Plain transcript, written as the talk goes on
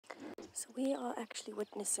So we are actually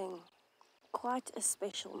witnessing quite a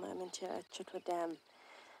special moment here at Chitwa Dam.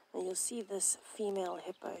 And you'll see this female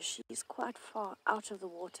hippo. She's quite far out of the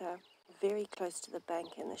water, very close to the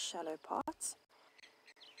bank in the shallow parts.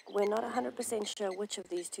 We're not 100% sure which of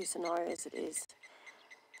these two scenarios it is.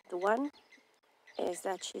 The one is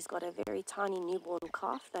that she's got a very tiny newborn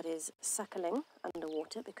calf that is suckling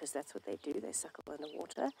underwater, because that's what they do, they suckle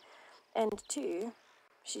underwater. And two,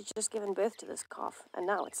 she's just given birth to this calf and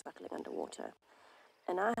now it's suckling underwater.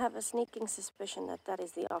 And I have a sneaking suspicion that that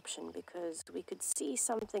is the option, because we could see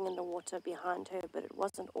something in the water behind her, but it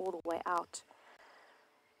wasn't all the way out.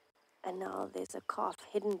 And now there's a calf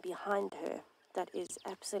hidden behind her that is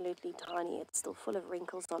absolutely tiny. It's still full of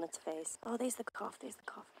wrinkles on its face. Oh, there's the calf, there's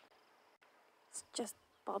the calf. It's just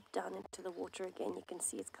bobbed down into the water again. You can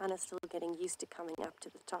see it's kind of still getting used to coming up to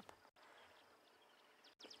the top.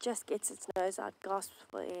 It just gets its nose out, gasps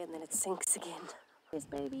for air, and then it sinks again. There's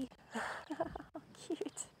baby.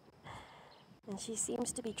 Cute. And she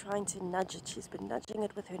seems to be trying to nudge it. She's been nudging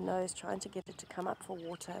it with her nose, trying to get it to come up for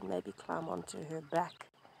water and maybe climb onto her back.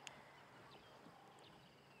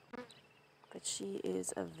 But she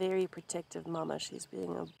is a very protective mama. She's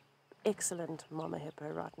being an excellent mama hippo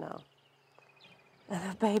right now.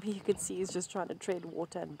 And the baby, you can see, is just trying to tread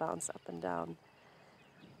water and bounce up and down.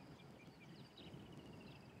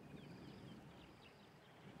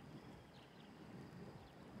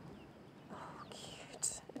 Oh,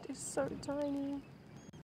 cute. It is so tiny.